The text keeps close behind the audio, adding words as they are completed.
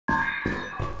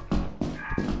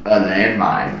A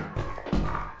landmine.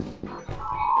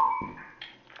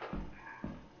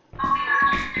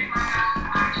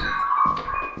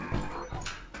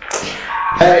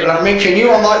 Hey, can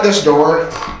you unlock this door?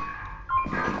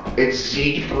 It's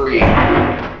Z3.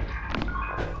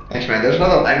 Thanks, man. There's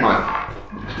another landmine.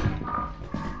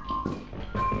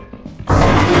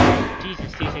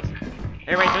 Jesus, T6.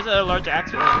 Hey, wait, there's a large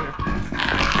axe over here.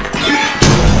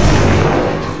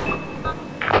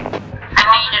 I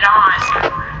need it on.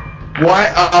 What?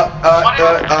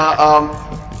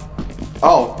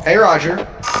 Oh, hey, Roger.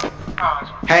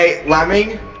 Hey,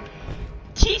 Lemming.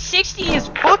 T60 is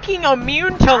fucking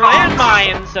immune to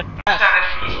landmines!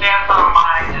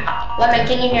 Lemon,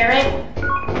 can you hear it?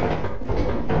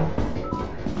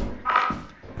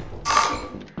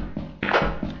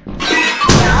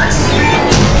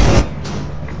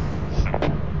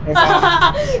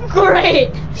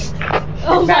 Great!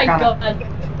 Oh my god.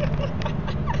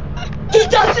 He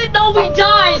doesn't know we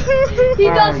died! He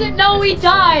doesn't know we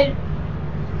died!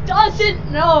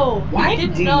 Doesn't know! Why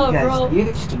didn't do know, you guys bro. do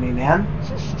this to me, man?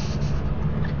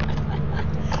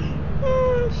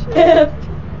 Oh, shit.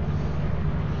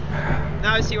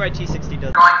 Now I see why T60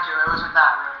 does. Going to, it was in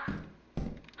that room.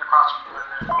 Across from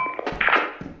you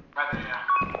right there.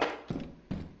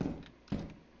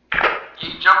 Yeah. He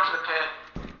jumped to the pit.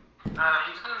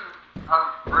 He's in a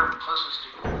room closest to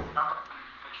you. Not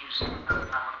like you see that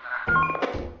one there.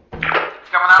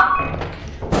 He's coming out.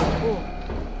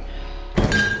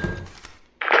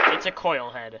 It's a coil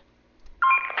head.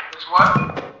 It's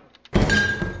what?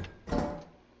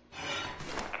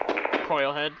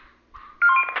 Coil head.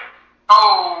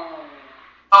 Oh,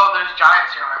 there's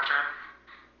giants here on our turn.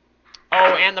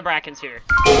 Oh, and the Bracken's here.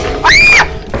 Oh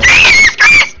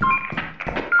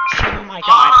my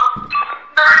god.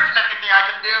 There isn't anything I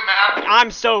can do, man.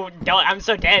 I'm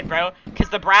so dead, bro. Cause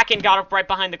the Bracken got up right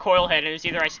behind the coil head, and it was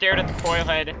either I stared at the coil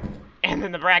head, and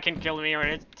then the Bracken killed me, or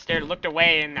it looked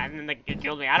away, and then it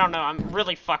killed me. I don't know. I'm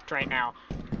really fucked right now.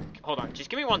 Hold on, just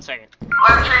give me 1 second.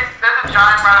 Let's see, there's a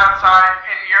giant right outside,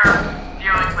 and you're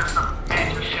dealing with some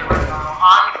major shit right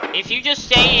now. If you just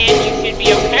stay in, you should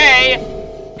be okay.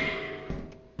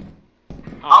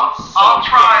 Oh, I'll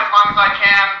try as long as I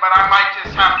can, but I might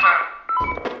just have to,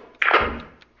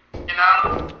 you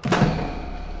know?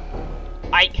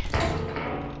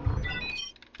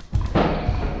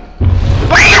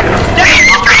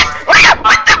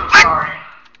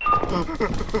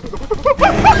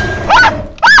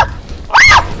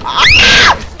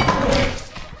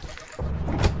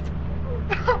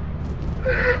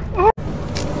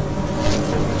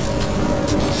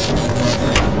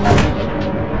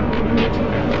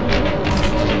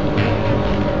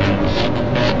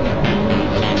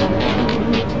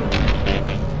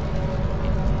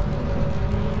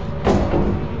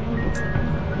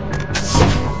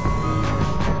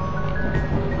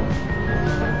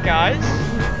 Guys?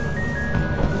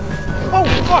 Oh,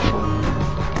 fuck!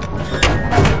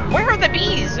 Where are the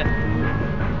bees?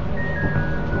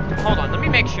 Hold on, let me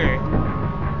make sure.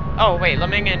 Oh, wait,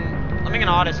 Lemming and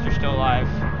Otis are still alive.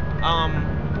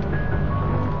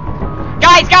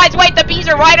 Guys, wait, the bees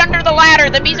are right under the ladder!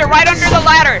 The bees are right under the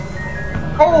ladder!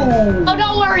 Oh! Oh,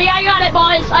 don't worry, I got it,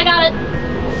 boys! I got it!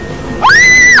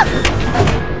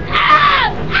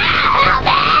 Help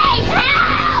me!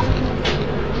 Help!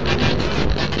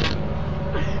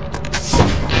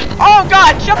 Oh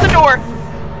god, shut the door!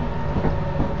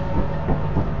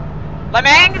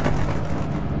 Lemming?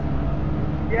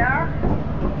 Yeah?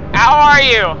 How are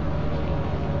you?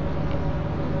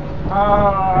 I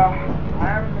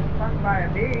haven't been stung by a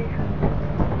bee.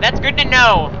 That's good to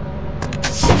know.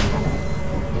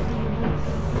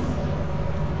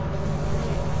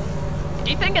 Do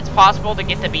you think it's possible to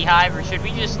get the beehive, or should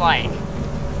we just, like...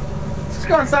 Let's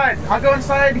go inside. I'll go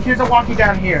inside. Here's a walkie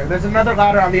down here. There's another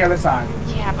ladder on the other side.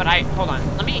 Yeah, but hold on.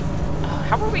 Let me...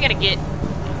 how are we gonna get...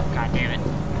 Oh, god damn it.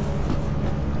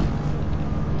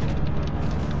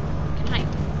 Can I...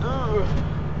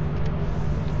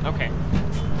 Okay.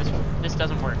 This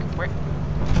doesn't work. Where...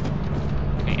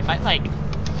 Okay, if I, like,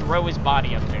 throw his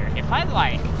body up there. If I,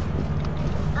 like...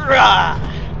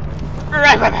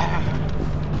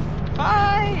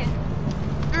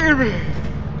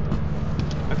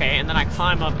 Okay, and then I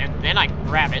climb up, and then I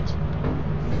grab it.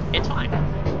 It's fine.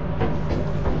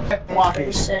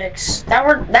 Walkie. 6. I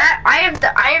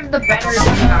have the better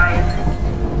design.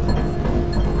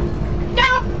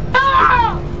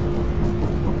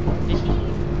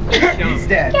 He's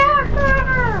dead.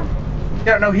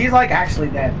 No, he's like actually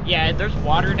dead. Yeah, there's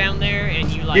water down there,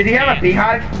 and you like... Did he have a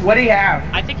beehive? What did he have?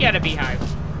 I think he had a beehive.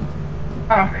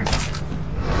 Oh.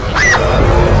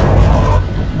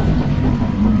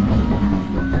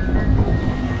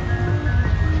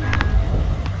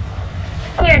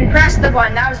 the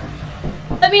button. That was.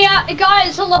 Let me out,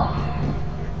 guys. Hello.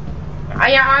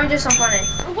 Yeah, I'm just so funny.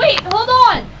 Wait, hold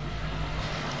on.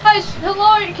 Guys,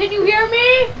 hello. Can you hear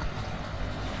me?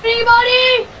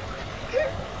 Anybody?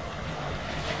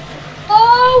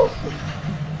 Oh.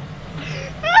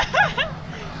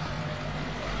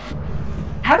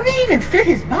 How do they even fit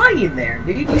his body in there?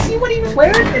 Did you see what he was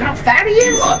wearing and how fat he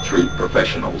is? Treat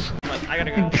professionals. I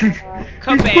gotta go.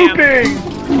 Kabam! Okay.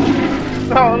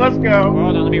 So let's go.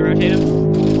 Hold on, let me rotate him.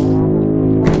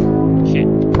 Shit.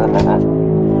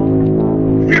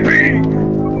 Yippee!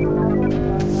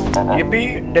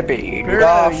 Yippee dippy Sure,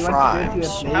 Rudolph you want to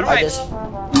rhymes. do it, How do I I- just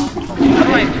How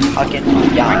do I? fucking Why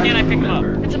yawn. can't I pick him up?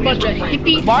 It's a bunch of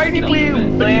hippie. Why did we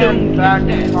land back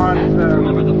on the...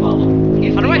 Remember the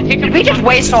following. How do I pick him Did we just up?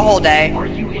 waste a whole day? Are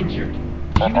you injured?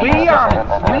 We landed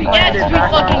Yes, we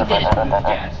back fucking on... did.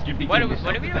 Gas. You'd be What do we- taking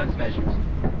what do we do? self-defense measures.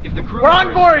 If the crew We're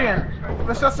on members- Gorian!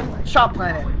 Let's just shop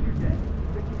planet.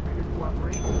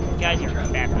 Guys, you're a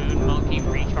baboon, monkey,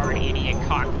 retard, idiot,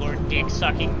 cocklord,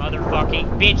 dick-sucking, motherfucking,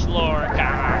 bitch lord,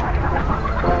 God.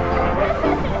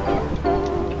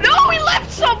 No, we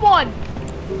left someone.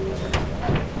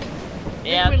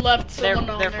 Yeah, We left their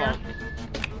someone on their there. fault.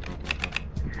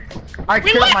 I We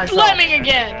killed left myself. Lemming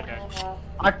again.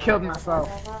 I killed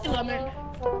myself. Lemming.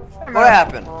 What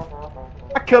happened?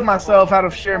 I killed myself out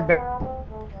of sheer embarrassment.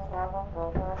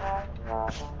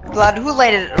 Blood, who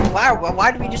landed?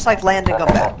 Why did we just like land and come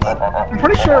back, Blood? I'm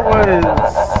pretty sure it was...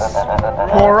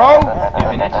 Poro? If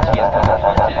an entity has come in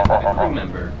contact with a crew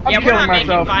member, Yeah, I'm we're not killing making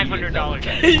myself.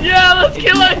 $500. Yeah, let's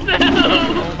kill ourselves.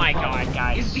 Oh my God, is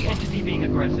guys. the entity being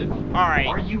aggressive? Alright.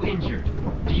 Are you injured?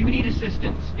 Do you need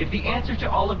assistance? If the answer to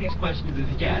all of these questions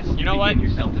is yes, You know what? begin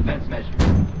your self-defense measures.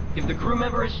 If the crew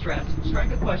member is stressed,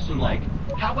 strike a question like,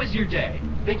 "How was your day?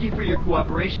 Thank you for your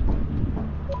cooperation."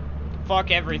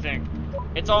 Fuck everything.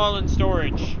 It's all in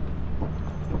storage.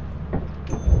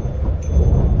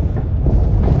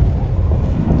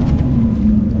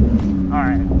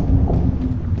 Alright.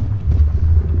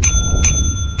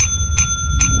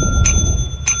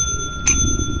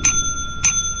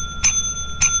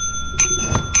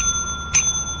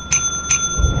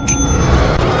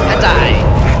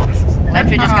 Hentai.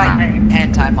 Lefty just got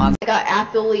hentai monster. I got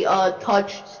absolutely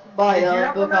touched by Did you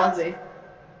have Bill the mask? Cosby.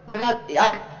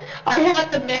 I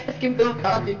had the mask and Bill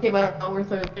Cosby came out of nowhere,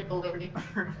 so I took the liberty.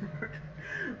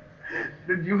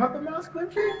 Did you have the mask,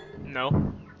 Lynchy?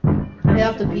 No. I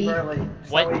have to pee.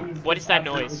 What is that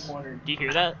noise? Do you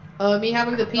hear that? Me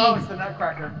having to pee. Oh, it's the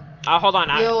Nutcracker. Hold on.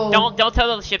 Yo. Don't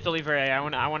tell the ship to leave early. I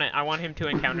want him to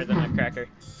encounter the Nutcracker.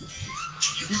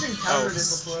 He's encountered it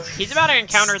before. He's about to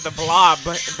encounter the blob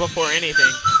before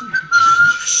anything.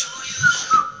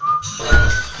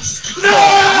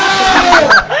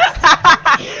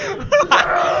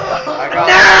 I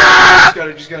got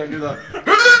it. Just gotta do that.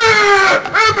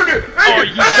 Oh,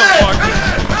 you so fucking.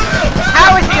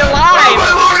 How is he alive?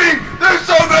 There's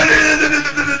so many!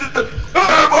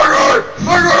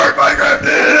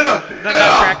 The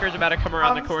Nutcracker's about to come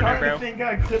around the I'm corner, starting bro. to think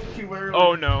I clipped too early.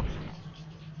 Oh no.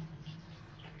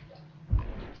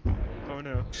 Oh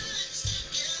no.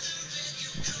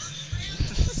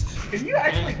 Can you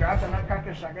actually grab the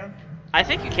Nutcracker shotgun? I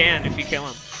think you can if you kill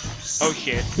him. Oh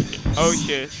shit. Oh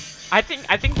shit. I think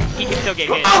he can still get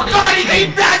hit. Oh god, he's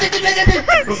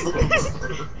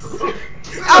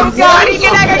Oh god, he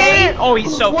can actually get hit! Oh,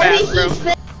 he's so What fast, did he bro.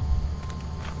 say?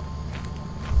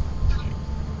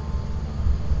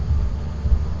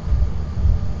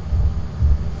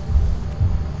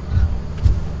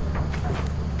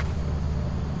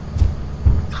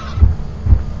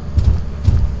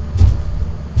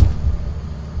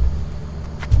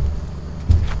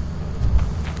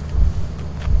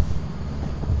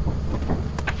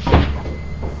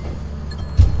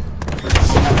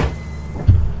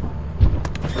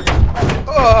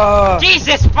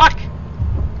 Jesus fuck!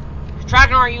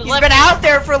 Tragnar, you He's left been me. out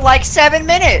there for like 7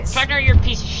 minutes. Tragnar, you're a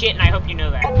piece of shit, and I hope you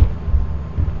know that.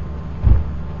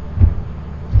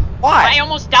 Why? I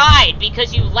almost died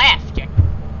because you left.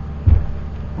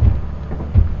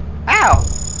 How?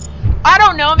 I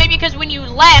don't know, maybe because when you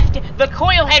left, the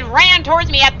coil head ran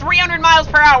towards me at 300 miles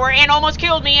per hour and almost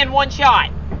killed me in one shot.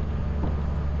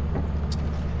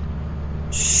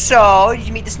 So, did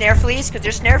you meet the snare fleas? Because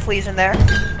there's snare fleas in there.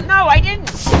 No, I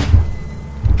didn't.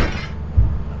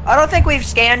 I don't think we've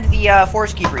scanned the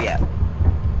Force Keeper yet.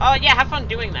 Oh yeah, have fun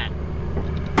doing that.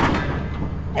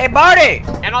 Hey, Barty!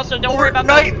 And also, don't worry about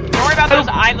Fortnite. those. Don't worry about those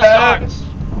eyeless dogs.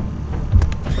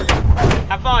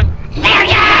 Have fun.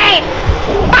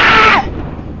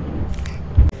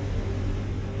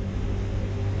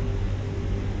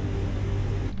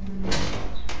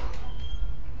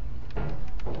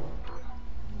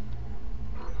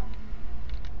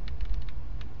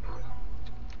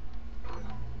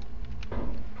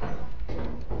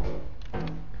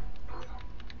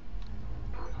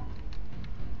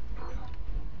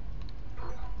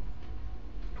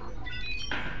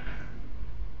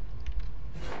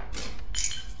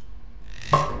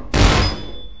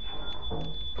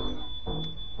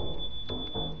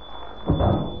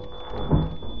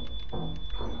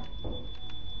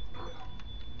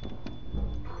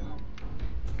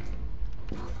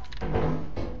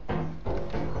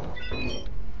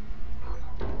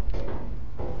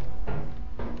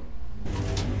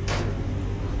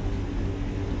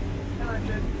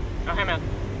 Oh, hey, man.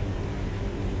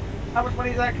 How much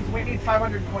money is that? Because we need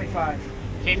 525.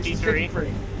 53.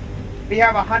 We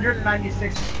have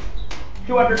 196.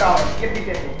 $200. Give me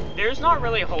 50. There's not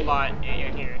really a whole lot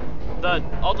in here.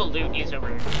 All the loot is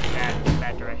over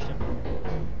that direction.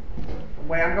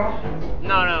 Way I'm going?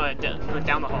 No,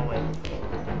 down the hallway.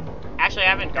 Actually, I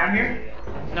haven't gone Down here?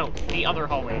 yet. No, the other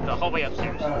hallway. The hallway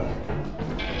upstairs.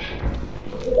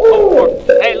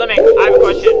 Hey, Lemming, I have a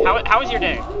question. How was your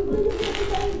day?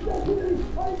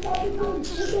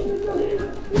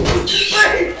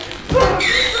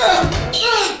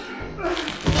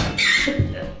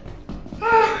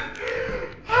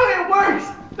 It works!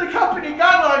 The company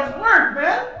guidelines work,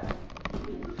 man!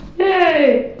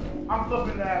 Hey! I'm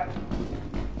flipping that.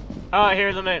 Oh,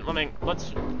 here, Lemming,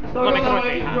 let's... Lemming, come with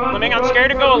me. Lemming, I'm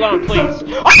scared to go alone, please.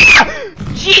 Ah!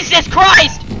 Jesus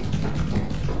Christ!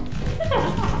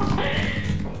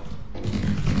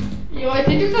 Yo, I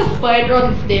think there's a spider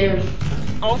on the stairs.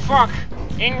 Oh, fuck.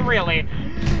 Really?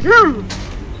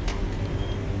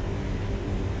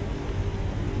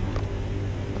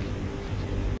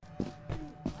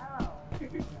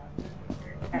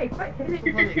 Hey,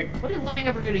 what is Lemming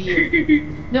ever gonna use? You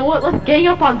know what? Let's gang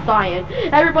up on Cyan.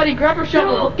 Everybody grab your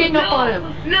shovel. Let's gang up on him.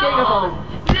 Gang up on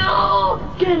him.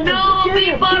 No! Get him, No! get Be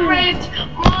him, butt get him. raped!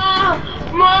 Ma!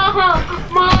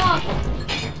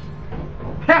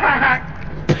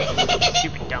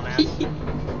 Stupid dumbass.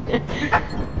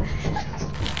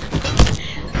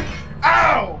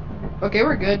 Ow! Okay,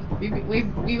 we're good.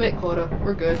 We met quota.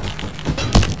 We're good.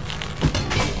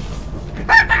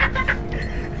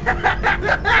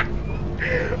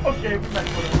 Okay, we met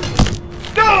quota.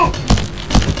 No!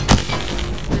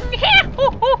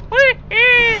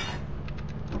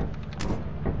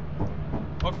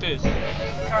 Fuck this.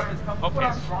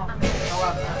 Okay.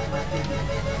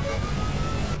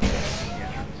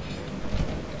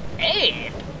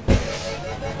 Hey!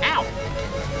 Ow!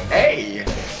 Hey!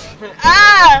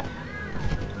 Ah!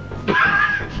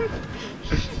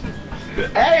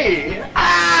 Hey!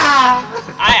 Ah!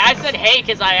 I said hey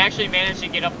because I actually managed to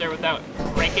get up there without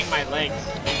breaking my legs.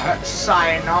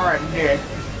 Sayonara, Nick.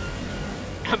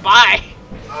 Bye!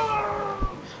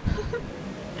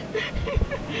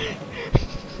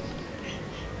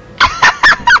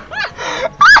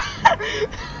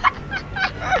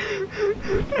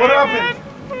 What happened?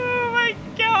 Oh my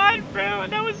god, bro,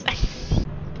 that was...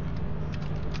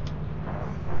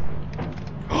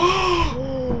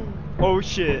 Oh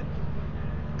shit.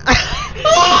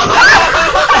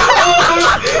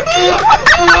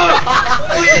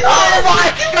 Oh my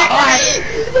god!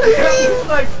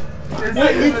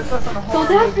 So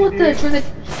that's what the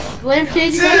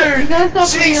lampshade is. You gotta stop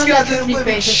putting on that the living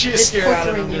face. shit It's scared out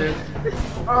of him, torturing you. dude.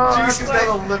 Jinx has got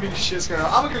the living shit scared out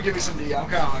of him. I'm gonna go get me some D. I'm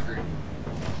kinda hungry.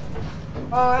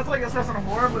 Oh, that's like a on a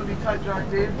horror movie type junk,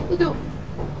 dude. You do.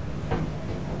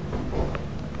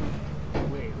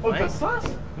 Wait, Oh, the sus?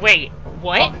 Wait,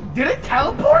 what? Oh, did it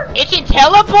teleport? It can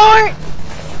teleport?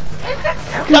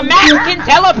 The map can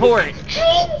teleport!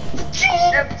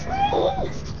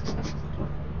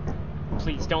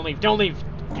 Please, don't leave,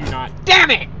 do not.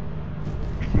 Damn it!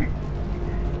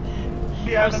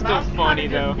 Yeah, That was still funny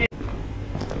though.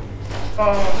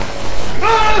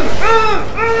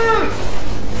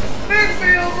 Leave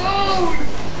me alone!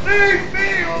 Leave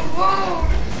me alone!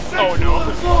 Oh no. Sexual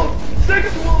assault!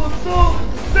 Sexual assault!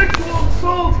 Sexual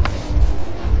assault!